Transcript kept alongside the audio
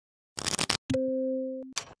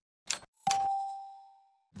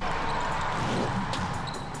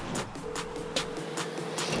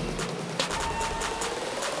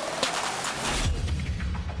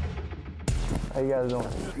How you guys doing?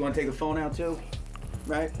 You want to take the phone out too?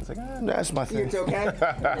 Right? It's like, that's my thing. It's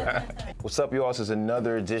okay. What's up, y'all? This is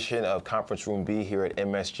another edition of Conference Room B here at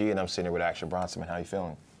MSG, and I'm sitting here with Action Bronson. How you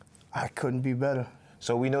feeling? I couldn't be better.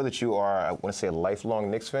 So we know that you are, I want to say, a lifelong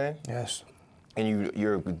Knicks fan. Yes. And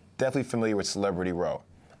you're definitely familiar with Celebrity Row.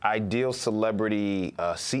 Ideal celebrity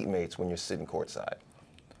seatmates when you're sitting courtside.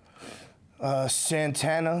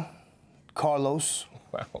 Santana, Carlos.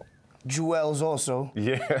 Wow. Jewels also.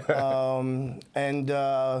 Yeah. And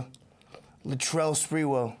Latrell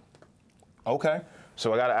Sprewell. Okay.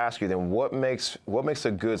 So I got to ask you then, what makes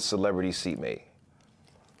a good celebrity seatmate?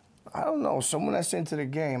 I don't know. Someone that's into the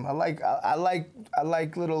game. I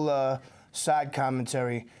like little side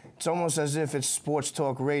commentary. It's almost as if it's sports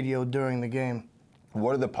talk radio during the game.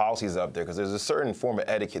 What are the policies up there? Because there's a certain form of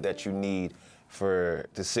etiquette that you need to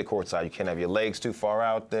sit courtside. You can't have your legs too far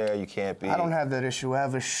out there. You can't be. I don't have that issue. I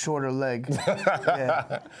have a shorter leg.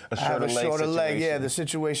 Yeah. A shorter leg. Yeah, the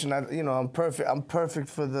situation. I'm perfect. I'm perfect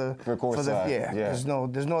for the courtside. Yeah.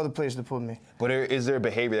 There's no other place to put me. But is there a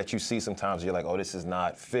behavior that you see sometimes? You're like, oh, this is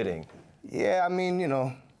not fitting. Yeah, I mean,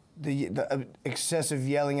 the excessive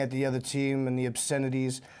yelling at the other team and the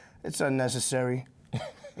obscenities. It's unnecessary.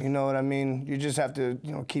 You know what I mean? You just have to,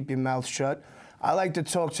 keep your mouth shut. I like to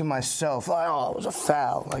talk to myself. Oh, it was a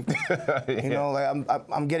foul. Like,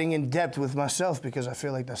 I'm getting in depth with myself because I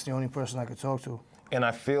feel like that's the only person I could talk to. And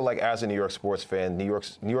I feel like as a New York sports fan, New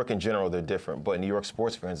York in general, they're different. But New York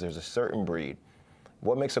sports fans, there's a certain breed.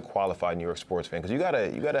 What makes a qualified New York sports fan? Because you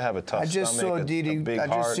gotta have a tough stomach, a big heart.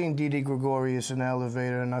 I just seen Didi Gregorius in the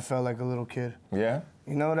elevator, and I felt like a little kid. Yeah.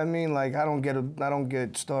 You know what I mean? Like I don't get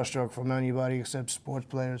starstruck from anybody except sports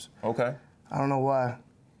players. Okay. I don't know why.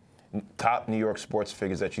 Top New York sports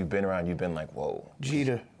figures that you've been around, you've been like, whoa.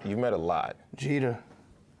 Jeter. You've met a lot. Jeter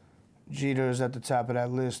is at the top of that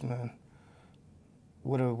list, man.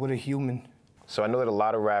 What a human. So I know that a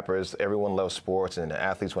lot of rappers, everyone loves sports, and the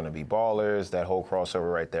athletes want to be ballers, that whole crossover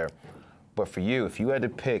right there. But for you, if you had to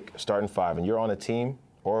pick starting five and you're on a team,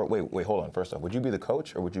 or wait, hold on, first off, would you be the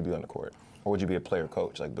coach or would you be on the court? Or would you be a player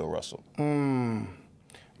coach like Bill Russell?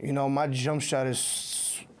 My jump shot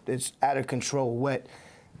it's out of control, wet.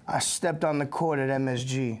 I stepped on the court at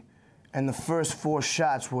MSG, and the first 4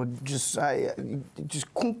 shots were just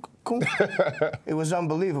kunk, kunk. It was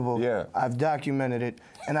unbelievable. Yeah. I've documented it,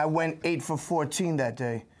 and I went 8 for 14 that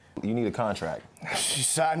day. You need a contract. She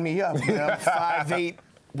signed me up, 5'8",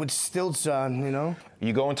 with stilts on,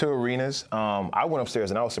 You go into arenas. I went upstairs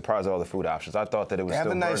and I was surprised at all the food options. I thought that it was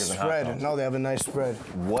still burgers and hot dogs. They have a nice spread. No, they have a nice spread.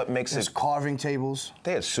 What makes There's carving tables.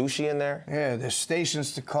 They had sushi in there? Yeah, there's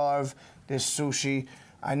stations to carve. There's sushi.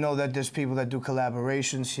 I know that there's people that do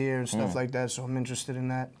collaborations here and stuff like that, so I'm interested in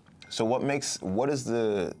that. So what is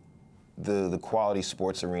the quality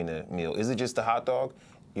sports arena meal? Is it just the hot dog,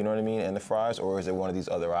 you know what I mean, and the fries, or is it one of these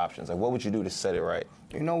other options? Like, what would you do to set it right?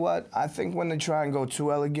 You know what? I think when they try and go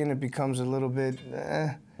too elegant, it becomes a little bit,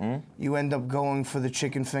 You end up going for the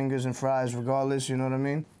chicken fingers and fries regardless, you know what I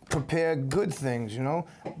mean? Prepare good things,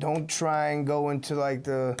 Don't try and go into like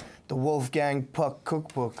the Wolfgang Puck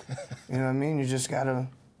cookbook, you know what I mean? You just gotta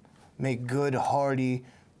make good, hearty,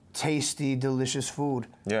 tasty, delicious food.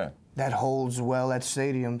 Yeah. That holds well at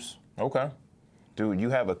stadiums. Okay. Dude, you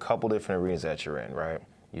have a couple different arenas that you're in, right?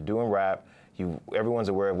 You're doing rap. Everyone's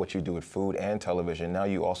aware of what you do with food and television. Now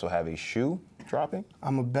you also have a shoe dropping?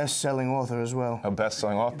 I'm a best-selling author as well. A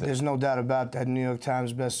best-selling author? There's no doubt about that. New York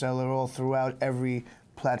Times bestseller all throughout every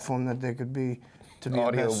platform that there could be to be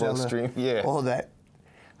audio, a bestseller. book, stream, yeah. All that.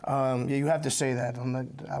 Yeah, you have to say that.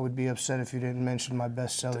 I would be upset if you didn't mention my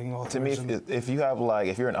best-selling author. To me, if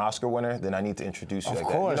you're an Oscar winner, then I need to introduce you of like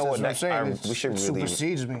course, that. You know that's what I'm saying. It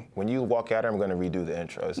supersedes me. When you walk out, I'm going to redo the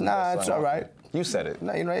intro. Nah, it's all right. You said it.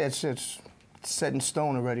 No, it's set in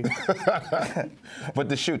stone already. But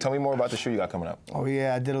the shoe, tell me more about the shoe you got coming up. Oh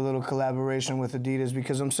yeah, I did a little collaboration with Adidas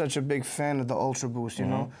because I'm such a big fan of the Ultra Boost, you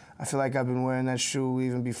know? I feel like I've been wearing that shoe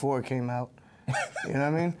even before it came out. You know what I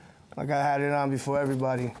mean? Like I had it on before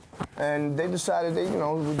everybody. And they decided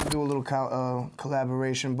we'd do a little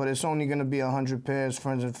collaboration, but it's only gonna be 100 pairs,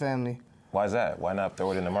 friends and family. Why is that? Why not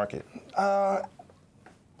throw it in the market?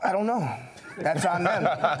 I don't know. That's on them.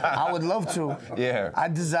 I would love to. Yeah. I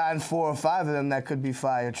designed 4 or 5 of them that could be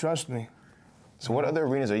fire, trust me. So what other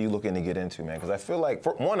arenas are you looking to get into, man? Because I feel like,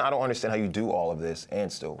 for one, I don't understand how you do all of this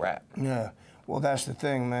and still rap. Yeah. Well, that's the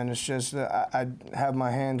thing, man. It's just I have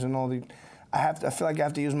my hands in all the... I feel like I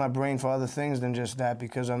have to use my brain for other things than just that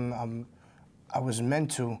because I was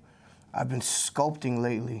meant to. I've been sculpting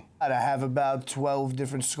lately. I have about 12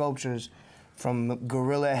 different sculptures, from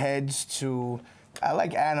gorilla heads to... I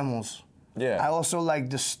like animals. Yeah. I also like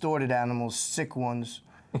distorted animals, sick ones.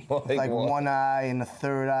 like one eye and the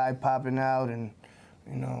third eye popping out, and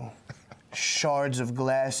you know, shards of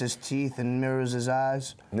glass as teeth and mirrors as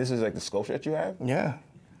eyes. And this is like the sculpture that you have? Yeah.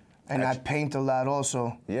 And I paint a lot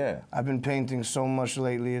also. Yeah. I've been painting so much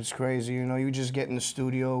lately, it's crazy. You know, you just get in the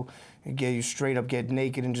studio, you straight up get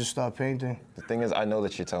naked and just start painting. The thing is, I know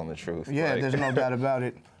that you're telling the truth. Yeah, like... there's no doubt about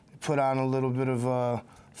it. Put on a little bit of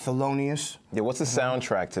Thelonious. Yeah, what's the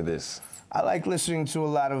soundtrack to this? I like listening to a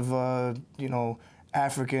lot of, you know,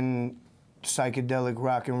 African psychedelic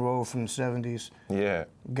rock and roll from the 70s. Yeah.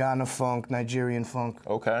 Ghana funk, Nigerian funk.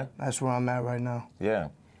 Okay. That's where I'm at right now. Yeah.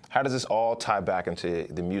 How does this all tie back into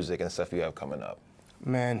the music and stuff you have coming up?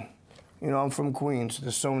 Man, you know, I'm from Queens.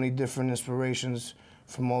 There's so many different inspirations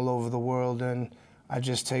from all over the world, and I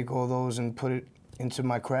just take all those and put it into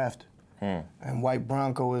my craft. And White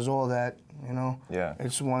Bronco is all that, you know. Yeah.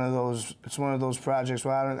 It's one of those projects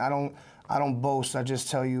where I don't boast. I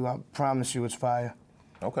just tell you, I promise you, it's fire.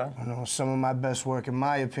 Okay. You know, some of my best work, in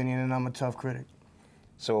my opinion, and I'm a tough critic.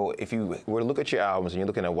 So if you were to look at your albums and you're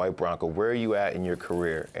looking at White Bronco, where are you at in your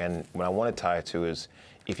career? And what I want to tie it to is,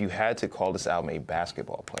 if you had to call this album a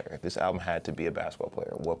basketball player, if this album had to be a basketball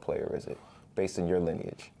player, what player is it, based on your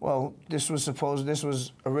lineage? Well, this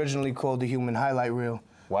was originally called the Human Highlight Reel.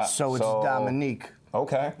 Wow. So it's Dominique.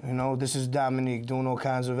 Okay. You know, this is Dominique doing all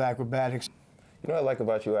kinds of acrobatics. You know what I like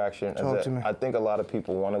about you, Action? Talk to me. I think a lot of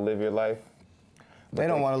people want to live your life. They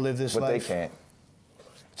don't want to live this life. But they can't.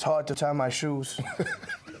 It's hard to tie my shoes.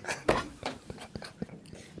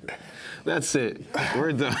 That's it.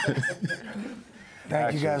 We're done.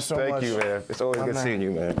 Thank you guys so much. Thank you, man. It's always good seeing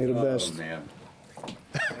you, man. You're the best. Oh,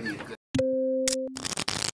 man.